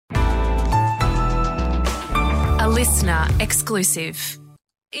listener exclusive.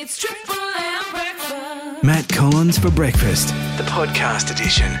 It's Triple M Breakfast. Matt Collins for breakfast, the podcast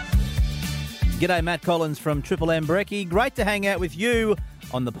edition. G'day, Matt Collins from Triple M Brekkie. Great to hang out with you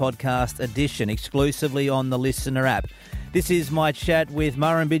on the podcast edition, exclusively on the Listener app. This is my chat with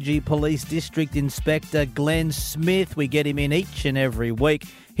Murrumbidgee Police District Inspector Glenn Smith. We get him in each and every week.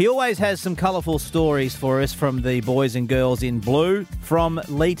 He always has some colourful stories for us from the boys and girls in blue, from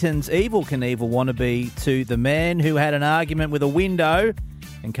Leeton's Evel Knievel wannabe to the man who had an argument with a window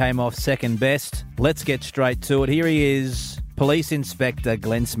and came off second best. Let's get straight to it. Here he is, Police Inspector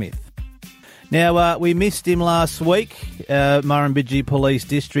Glenn Smith. Now, we missed him last week, Murrumbidgee Police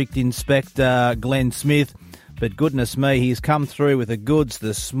District Inspector Glenn Smith, but goodness me, he's come through with the goods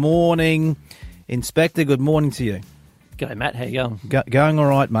this morning. Inspector, good morning to you. G'day, Matt. How you going? Going all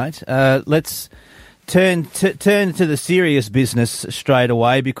right, mate. Let's turn to the serious business straight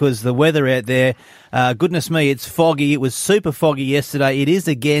away, because the weather out there, goodness me, it's foggy. It was super foggy yesterday. It is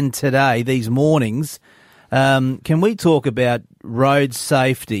again today, these mornings. Can we talk about road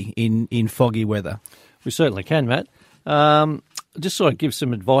safety in foggy weather? We certainly can, Matt. Just sort of give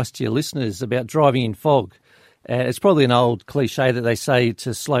some advice to your listeners about driving in fog. It's probably an old cliche that they say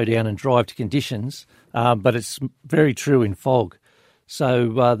to slow down and drive to conditions, but it's very true in fog.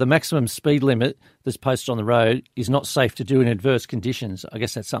 So the maximum speed limit that's posted on the road is not safe to do in adverse conditions. I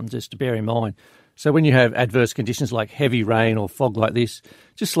guess that's something just to bear in mind. So when you have adverse conditions like heavy rain or fog like this,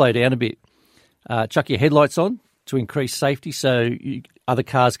 just slow down a bit. Chuck your headlights on to increase safety so other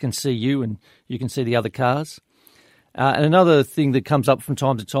cars can see you and you can see the other cars. And another thing that comes up from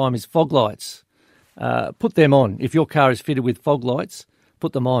time to time is fog lights. Put them on. If your car is fitted with fog lights,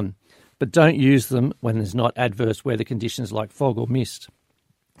 put them on. But don't use them when there's not adverse weather conditions like fog or mist.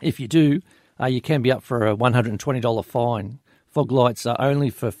 If you do, you can be up for a $120 fine. Fog lights are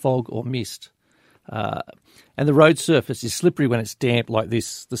only for fog or mist. And the road surface is slippery when it's damp like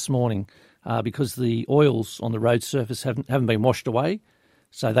this morning because the oils on the road surface haven't been washed away.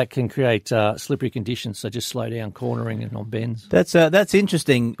 So that can create slippery conditions, so just slow down cornering and on bends. That's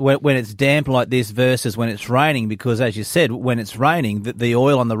interesting when it's damp like this versus when it's raining, because as you said, when it's raining, the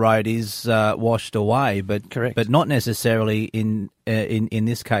oil on the road is washed away, but correct, but not necessarily in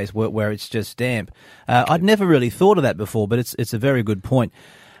this case where it's just damp. I'd never really thought of that before, but it's a very good point.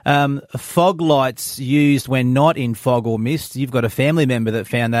 Fog lights used when not in fog or mist. You've got a family member that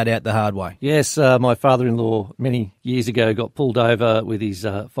found that out the hard way. Yes, my father-in-law many years ago got pulled over with his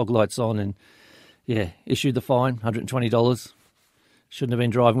fog lights on and, issued the fine, $120. Shouldn't have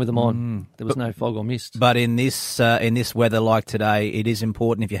been driving with them on. There was no fog or mist. But in this weather like today, it is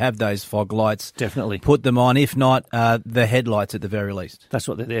important, if you have those fog lights, definitely put them on. If not, the headlights at the very least. That's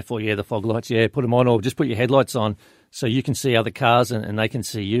what they're there for, the fog lights. Put them on, or just put your headlights on so you can see other cars and they can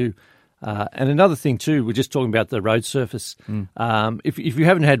see you. And another thing too, we're just talking about the road surface. If you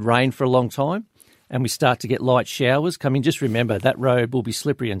haven't had rain for a long time and we start to get light showers coming, just remember that road will be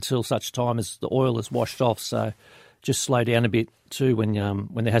slippery until such time as the oil is washed off. So just slow down a bit too when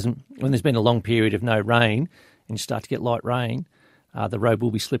there's been a long period of no rain and you start to get light rain, the road will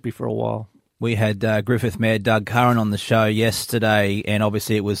be slippery for a while. We had Griffith Mayor Doug Curran on the show yesterday, and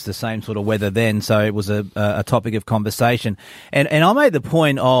obviously it was the same sort of weather then, so it was a topic of conversation. And I made the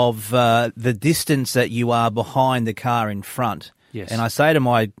point of the distance that you are behind the car in front. Yes. And I say to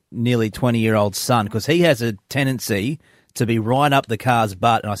my nearly 20-year-old son, because he has a tendency to be right up the car's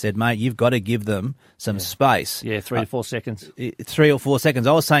butt, and I said, mate, you've got to give them some space. 3 to 4 seconds. 3 or 4 seconds.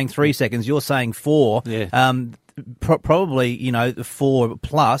 I was saying 3 seconds. You're saying 4. Yeah. Probably, 4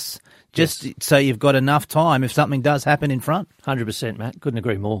 plus, just so you've got enough time if something does happen in front. 100%, Matt. Couldn't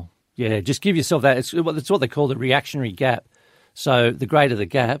agree more. Yeah, just give yourself that. It's what they call the reactionary gap. So the greater the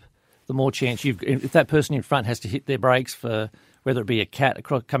gap, the more chance if that person in front has to hit their brakes for whether it be a cat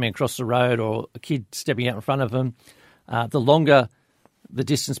coming across the road or a kid stepping out in front of them, the longer the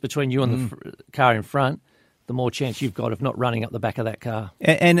distance between you and the car in front, the more chance you've got of not running up the back of that car.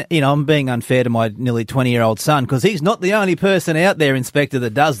 And I'm being unfair to my nearly 20-year-old son, because he's not the only person out there, Inspector,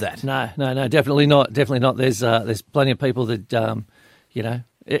 that does that. No, definitely not. Definitely not. There's plenty of people that,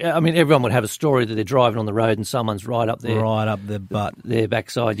 I mean, everyone would have a story that they're driving on the road and someone's right up there. Right up the butt. Their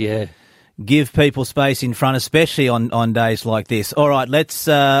backside, yeah. Give people space in front, especially on days like this. All right, let's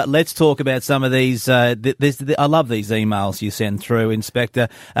talk about some of these. I love these emails you send through, Inspector.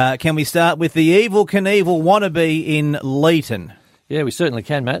 Can we start with the Evel Knievel wannabe in Leeton? Yeah, we certainly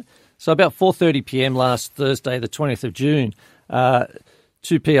can, Matt. So about 4:30 p.m. last Thursday, the 20th of June,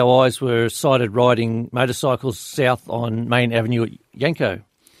 2 POIs were sighted riding motorcycles south on Main Avenue at Yanko.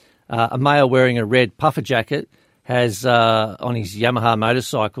 A male wearing a red puffer jacket has on his Yamaha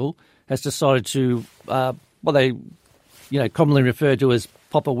motorcycle has decided to what they commonly refer to as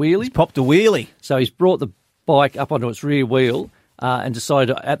pop a wheelie. He's popped a wheelie. So he's brought the bike up onto its rear wheel and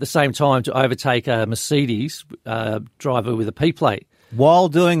decided at the same time to overtake a Mercedes driver with a P-plate. While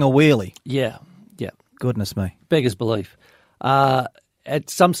doing a wheelie? Yeah. Goodness me. Beggars belief. At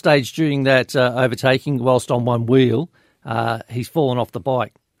some stage during that overtaking, whilst on one wheel, he's fallen off the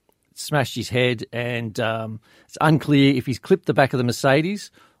bike, smashed his head, and it's unclear if he's clipped the back of the Mercedes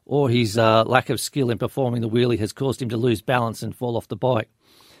or his lack of skill in performing the wheelie has caused him to lose balance and fall off the bike.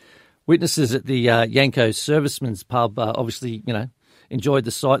 Witnesses at the Yanko Serviceman's pub obviously, enjoyed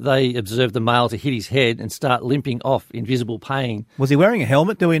the sight. They observed the male to hit his head and start limping off in visible pain. Was he wearing a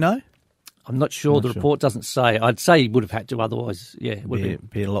helmet, do we know? I'm not sure. The report doesn't say. I'd say he would have had to, otherwise, it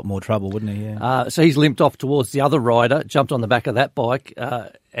would be in a lot more trouble, wouldn't he? Yeah. So he's limped off towards the other rider, jumped on the back of that bike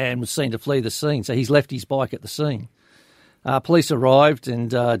and was seen to flee the scene. So he's left his bike at the scene. Police arrived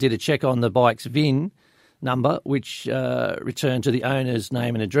and did a check on the bike's VIN number, which returned to the owner's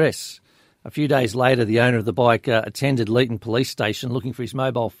name and address. A few days later, the owner of the bike attended Leeton Police Station looking for his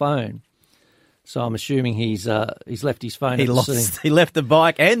mobile phone. So I'm assuming he's left his phone at the scene. He left the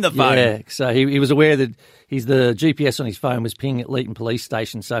bike and the phone. Yeah, so he was aware that the GPS on his phone was pinging at Leeton Police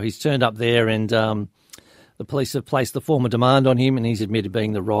Station, so he's turned up there and the police have placed the formal demand on him and he's admitted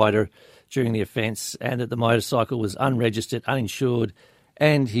being the rider during the offence and that the motorcycle was unregistered, uninsured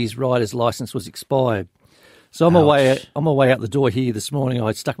and his rider's licence was expired. So on my way out the door here this morning,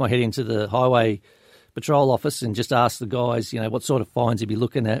 I stuck my head into the Highway Patrol office and just asked the guys, what sort of fines he'd be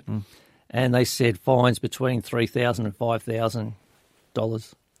looking at. And they said fines between $3,000 and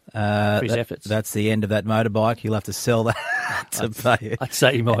 $5,000 for his efforts. That's the end of that motorbike. He'll have to sell that to pay it. I'd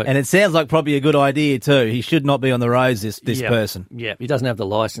say he might. And it sounds like probably a good idea too. He should not be on the roads, this person. Yeah, he doesn't have the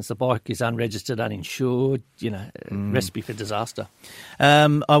licence. The bike is unregistered, uninsured, recipe for disaster.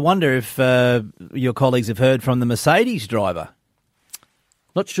 I wonder if your colleagues have heard from the Mercedes driver.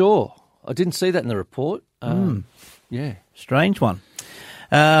 Not sure. I didn't see that in the report. Yeah. Strange one.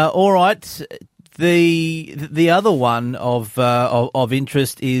 All right. The other one of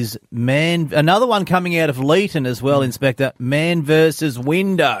interest is another one coming out of Leeton as well, Inspector. Man versus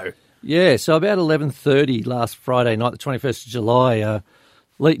window. Yeah, so about 11:30 last Friday night, the 21st of July,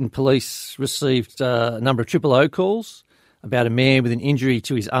 Leeton Police received a number of 000 calls about a man with an injury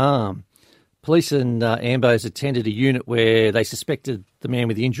to his arm. Police and Ambos attended a unit where they suspected the man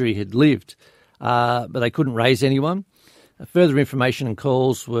with the injury had lived, but they couldn't raise anyone. Further information and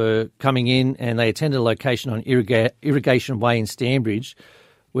calls were coming in and they attended a location on Irrigation Way in Stanbridge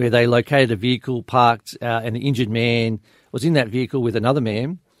where they located a vehicle parked and the injured man was in that vehicle with another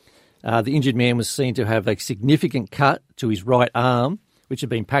man. The injured man was seen to have a significant cut to his right arm, which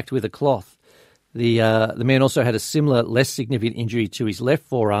had been packed with a cloth. The man also had a similar, less significant injury to his left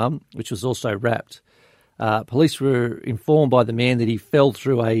forearm, which was also wrapped. Police were informed by the man that he fell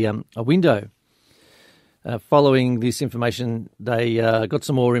through a window. Following this information, they got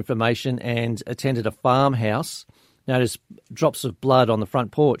some more information and attended a farmhouse, noticed drops of blood on the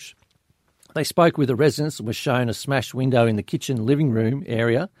front porch. They spoke with the residents and were shown a smashed window in the kitchen living room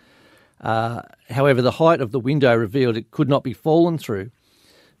area. However, the height of the window revealed it could not be fallen through.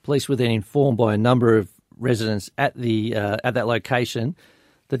 Police were then informed by a number of residents at that location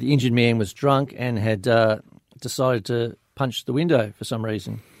that the injured man was drunk and had decided to punch the window for some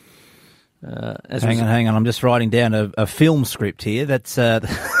reason. Hang on. I'm just writing down a film script here. That's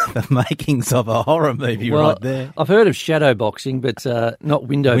the makings of a horror movie right there. I've heard of shadow boxing, but not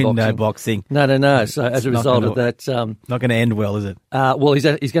window boxing. No. So as a result of that... not going to end well, is it? Well, he's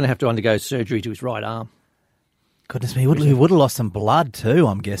going to have to undergo surgery to his right arm. Goodness me, he would have lost some blood too,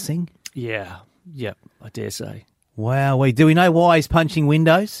 I'm guessing. Yeah, I dare say. Wow. Do we know why he's punching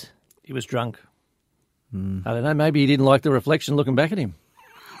windows? He was drunk. I don't know, maybe he didn't like the reflection looking back at him.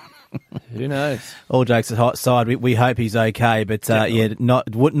 Who knows? All jokes aside, we hope he's okay, but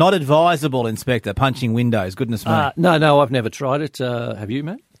not advisable, Inspector, punching windows. Goodness me. No, I've never tried it. Have you,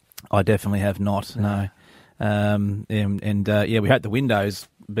 mate? I definitely have not, no. We hope the windows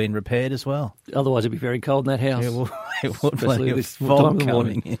been repaired as well. Otherwise it'd be very cold in that house. Yeah, it would. Especially this fog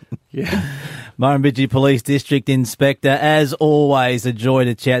coming in. Yeah. Murrumbidgee Police District Inspector, as always, a joy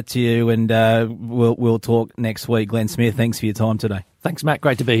to chat to you, and we'll talk next week. Glenn Smith, thanks for your time today. Thanks, Matt.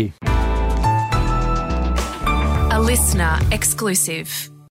 Great to be here. A listener exclusive.